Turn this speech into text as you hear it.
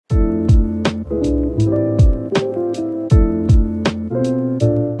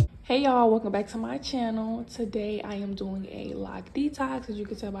welcome back to my channel. Today I am doing a Loc detox, as you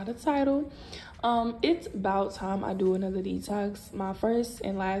can tell by the title. It's about time I do another detox. My first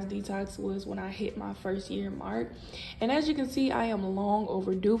and last detox was when I hit my first year mark, and as you can see, I am long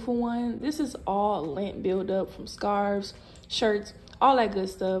overdue for one. This is all lint buildup from scarves, shirts, all that good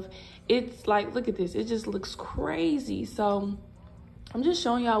stuff. It's like, look at this, it just looks crazy. So I'm just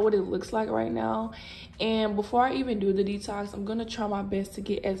showing y'all what it looks like right now. And before I even do the detox, I'm gonna try my best to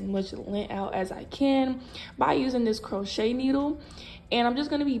get as much lint out as I can by using this crochet needle. And I'm just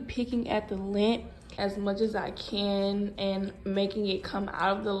gonna be picking at the lint as much as I can and making it come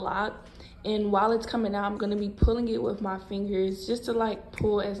out of the Loc. And while it's coming out, I'm gonna be pulling it with my fingers just to like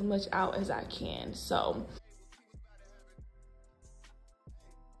pull as much out as I can. So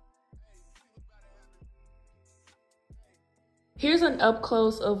here's an up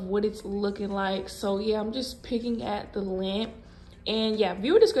close of what it's looking like. So yeah, I'm just picking at the lint. And yeah,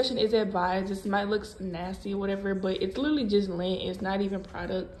 viewer discretion is advised. This might look nasty or whatever, but it's literally just lint. It's not even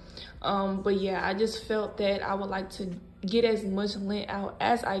product. But yeah, I just felt that I would like to get as much lint out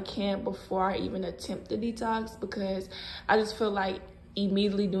as I can before I even attempt the detox, because I just feel like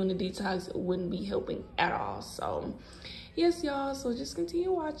immediately doing the detox wouldn't be helping at all. So yes, y'all, so just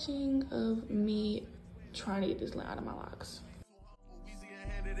continue watching of me trying to get this lint out of my locks.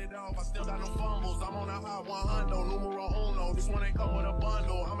 I still got no fumbles. I'm on a hot 100, numero uno. This one ain't come with a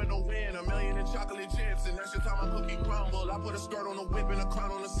bundle. I'm in the win, $1 million in chocolate chips, and that's just how my cookie crumble. I put a skirt on the whip and a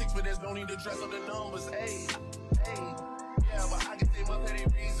crown on the 6, but there's no need to dress on the numbers. Hey, yeah, but I guess they must have their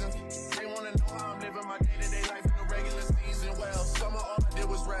reasons. They wanna know how I'm living my day-to-day life in the regular season. Well, summer all I did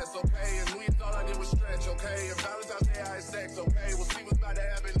was rest, okay, and New Year's all I did was stretch, okay, and Valentine's Day I had sex, okay. We'll see what's about to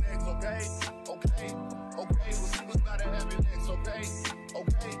happen next, okay, we'll see what's about to happen next, okay, we'll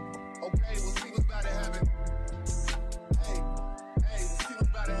see what's about to happen. Hey, we'll see what's about to happen. Hey, we'll see what's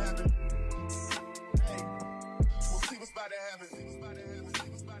about to happen. See what's about to happen. See what's about to happen. See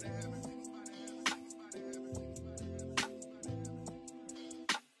what's about to happen.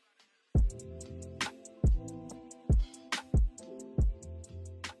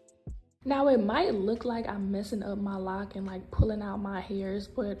 Now it might look like I'm messing up my Loc and like pulling out my hairs,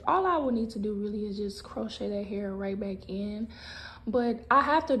 but all I would need to do really is just crochet that hair right back in. But I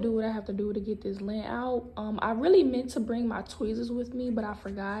have to do what I have to do to get this lint out. I really meant to bring my tweezers with me, but I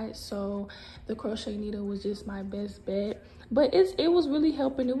forgot, so the crochet needle was just my best bet. But it was really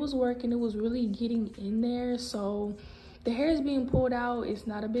helping, it was working, it was really getting in there. So the hair is being pulled out. It's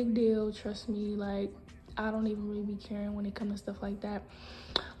not a big deal, trust me. Like, I don't even really be caring when it comes to stuff like that.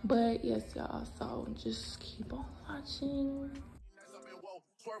 But yes, y'all, so just keep on watching.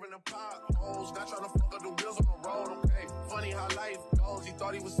 Swerving the potholes, not trying to fuck up the wheels on the road, okay? Funny how life goes, he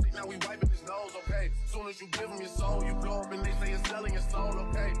thought he was sick, now we wiping his nose, okay? Soon as you give him your soul, you blow up and they say you're selling your soul,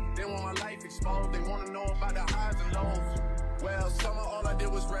 okay? They want my life exposed, they want to know about the highs and lows. Well, summer all I did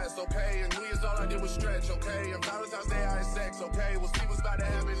was rest, okay? And New Year's all I did was stretch, okay? And Valentine's Day I had sex, okay? We'll see what's about to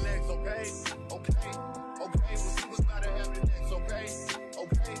happen next, okay? We'll see what's about to happen next, okay?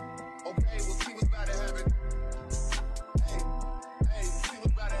 We'll see what's about to happen.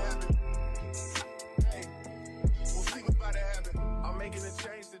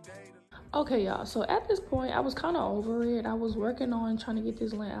 Okay, y'all, so at this point I was kind of over it. I was working on trying to get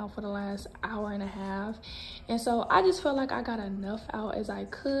this lint out for the last hour and a half, and so I just felt like I got enough out as I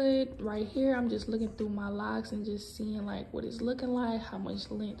could. Right here I'm just looking through my locks and just seeing like what it's looking like, how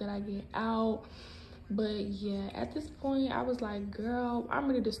much lint that I get out. But yeah, at this point I was like, girl, I'm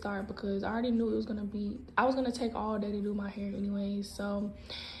ready to start, because I already knew it was gonna be, I was gonna take all day to do my hair anyways. So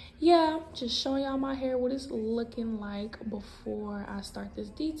yeah, just showing y'all my hair, what it's looking like before I start this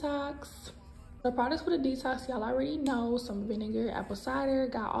detox. The products for the detox, y'all already know: some vinegar, apple cider.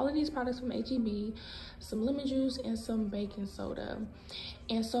 Got all of these products from H-E-B, some lemon juice, and some baking soda.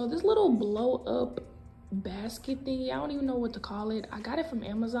 And so this little blow up basket thingy, I don't even know what to call it, I got it from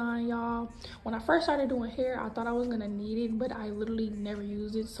Amazon, y'all. When I first started doing hair, I thought I was gonna need it, but I literally never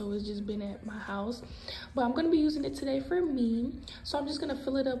used it, so it's just been at my house. But I'm gonna be using it today for me, so I'm just gonna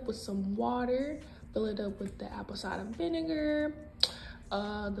fill it up with some water, fill it up with the apple cider vinegar,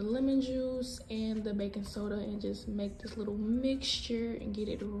 the lemon juice, and the baking soda, and just make this little mixture and get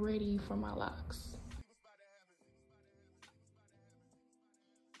it ready for my locks.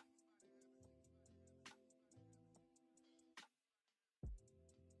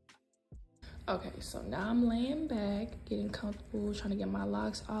 Okay, so now I'm laying back, getting comfortable, trying to get my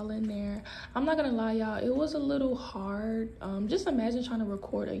locks all in there. I'm not gonna lie, y'all, it was a little hard. Just imagine trying to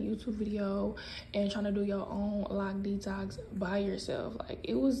record a YouTube video and trying to do your own Loc detox by yourself. Like,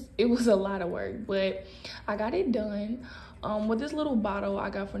 it was a lot of work, but I got it done. With this little bottle I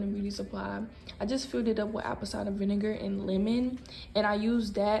got from the beauty supply, I just filled it up with apple cider vinegar and lemon, and I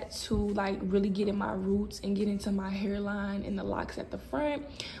used that to like really get in my roots and get into my hairline and the locks at the front,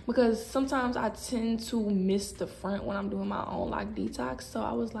 because sometimes I tend to miss the front when I'm doing my own like detox. So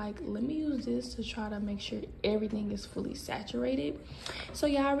I was like, let me use this to try to make sure everything is fully saturated. So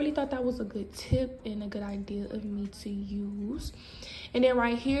yeah, I really thought that was a good tip and a good idea of me to use. And then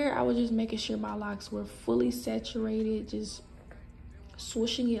right here, I was just making sure my locks were fully saturated, just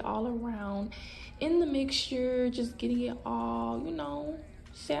swooshing it all around in the mixture, just getting it all, you know,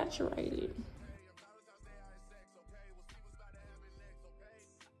 saturated.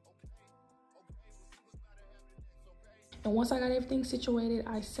 And once I got everything situated,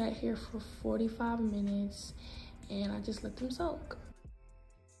 I sat here for 45 minutes and I just let them soak.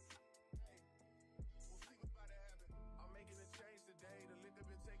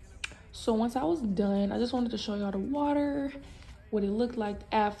 So once I was done, I just wanted to show y'all the water, what it looked like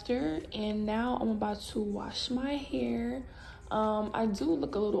after. And now I'm about to wash my hair. I do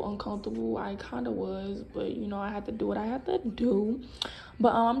look a little uncomfortable. I kind of was, but you know, I had to do what I had to do.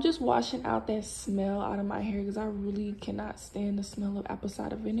 But I'm just washing out that smell out of my hair because I really cannot stand the smell of apple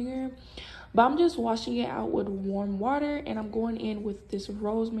cider vinegar. But I'm just washing it out with warm water, and I'm going in with this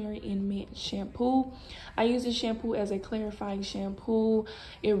rosemary and mint shampoo. I use this shampoo as a clarifying shampoo.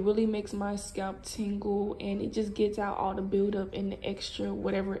 It really makes my scalp tingle, and it just gets out all the buildup and the extra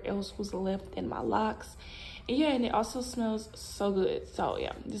whatever else was left in my locks. And yeah, and it also smells so good. So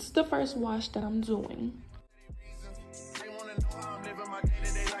yeah, this is the first wash that I'm doing.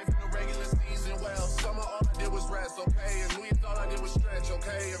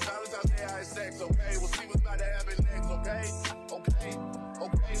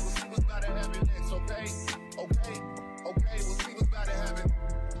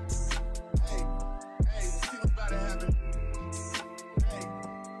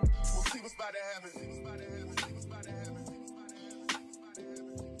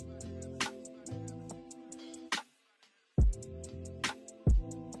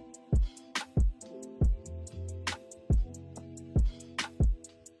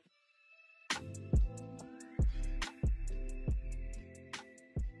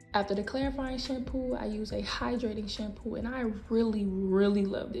 After the clarifying shampoo, I use a hydrating shampoo, and I really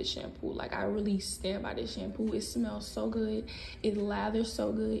love this shampoo. Like, I really stand by this shampoo. It smells so good, it lathers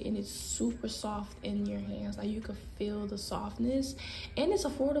so good, and it's super soft in your hands. Like, you can feel the softness, and it's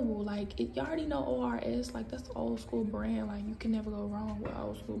affordable. Like, you already know ORS, like, that's the old school brand. Like, you can never go wrong with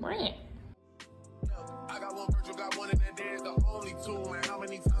old school brand. I got one Virgil, got one in that day, it's the only two, man. How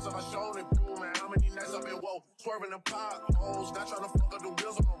many times have I shown it through, man? How many nights I've been woke, swerving the potholes, not trying to fuck up the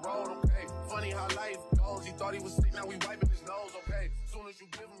wheels on the road, okay? Funny how life goes, he thought he was sick, now we wiping his nose, okay? Soon as you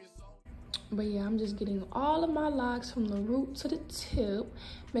give him your soul. But yeah, I'm just getting all of my locks from the root to the tip,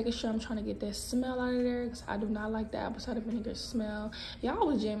 making sure I'm trying to get that smell out of there, because I do not like the apple cider vinegar smell. Y'all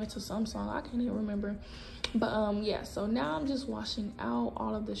was jamming to some song, I can't even remember. But yeah, so now I'm just washing out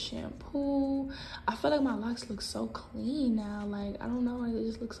all of the shampoo. I feel like my locks look so clean now. Like, I don't know, they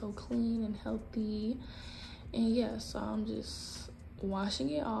just look so clean and healthy. And yeah, so I'm just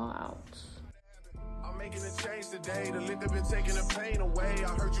washing it all out. I'm making a change today. The lint have been taking the pain away. I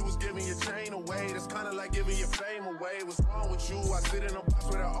heard you was giving your chain away. That's kind of like giving your fame away. What's wrong with you? I sit in a box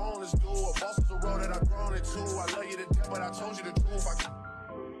where the owners do. A boss is a road that I've grown into. I love you to death, but I told you the truth.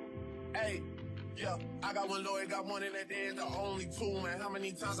 Hey. Yeah, I got one lawyer, got one in that day, the only two, man. How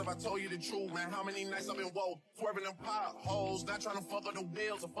many times have I told you the truth, man? How many nights I've been woke, swerving them potholes, not trying to fuck up the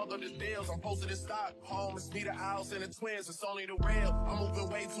wheels or fuck up the deals. I'm posted in Stockholm, it's me, the Owls, and the twins, it's only the real. I'm moving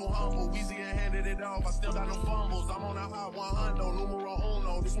way too humble, Weezy and handed it off, I still got no fumbles. I'm on a hot 100, numero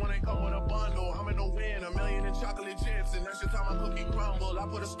uno, this one ain't come with a bundle. I'm in the win, $1 million in chocolate chips, and that's your time my cookie crumble. I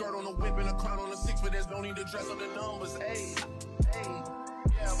put a skirt on the whip and a crown on the 6, but there's no need to dress up the numbers, hey, hey.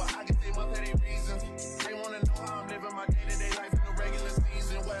 Yeah, but I can say my petty reasons. They wanna know how I'm living my day-to-day life in the regular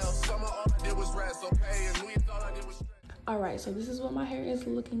season. Well, summer all I did was rest, okay? And New Year's all I did was stress. Alright, so this is what my hair is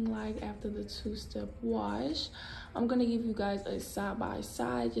looking like after the two-step wash. I'm gonna give you guys a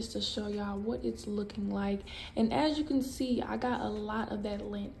side-by-side just to show y'all what it's looking like. And as you can see, I got a lot of that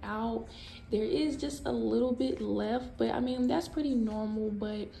lint out. There is just a little bit left, but I mean, that's pretty normal.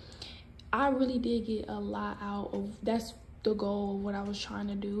 But I really did get a lot out of, that's the goal of what I was trying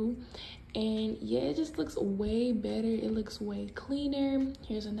to do. And yeah, it just looks way better. It looks way cleaner.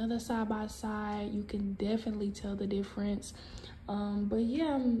 Here's another side by side. You can definitely tell the difference. But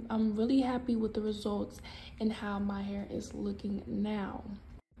yeah, I'm really happy with the results and how my hair is looking now.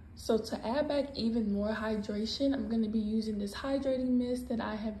 So to add back even more hydration, I'm going to be using this hydrating mist that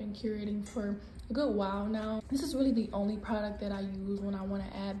I have been curating for a good while now. This is really the only product that I use when I want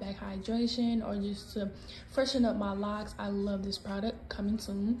to add back hydration or just to freshen up my locks. I love this product, coming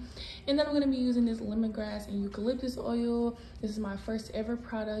soon. And then I'm going to be using this lemongrass and eucalyptus oil. This is my first ever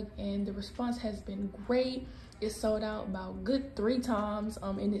product and the response has been great. It sold out about good 3 times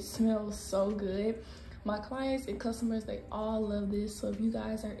and it smells so good. My clients and customers, they all love this. So if you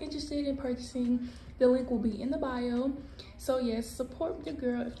guys are interested in purchasing, the link will be in the bio. So yes, support your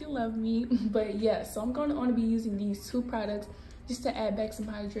girl if you love me. But yeah, so I'm going to only be using these 2 products just to add back some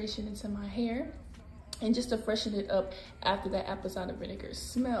hydration into my hair and just to freshen it up after that apple cider vinegar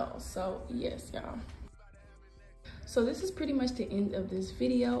smell. So yes, y'all. So this is pretty much the end of this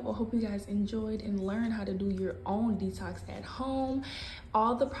video. I hope you guys enjoyed and learned how to do your own detox at home.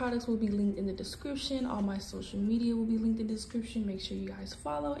 All the products will be linked in the description. All my social media will be linked in the description. Make sure you guys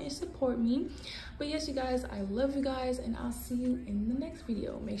follow and support me. But yes, you guys, I love you guys and I'll see you in the next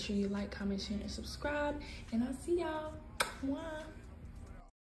video. Make sure you like, comment, share, and subscribe. And I'll see y'all. Mwah.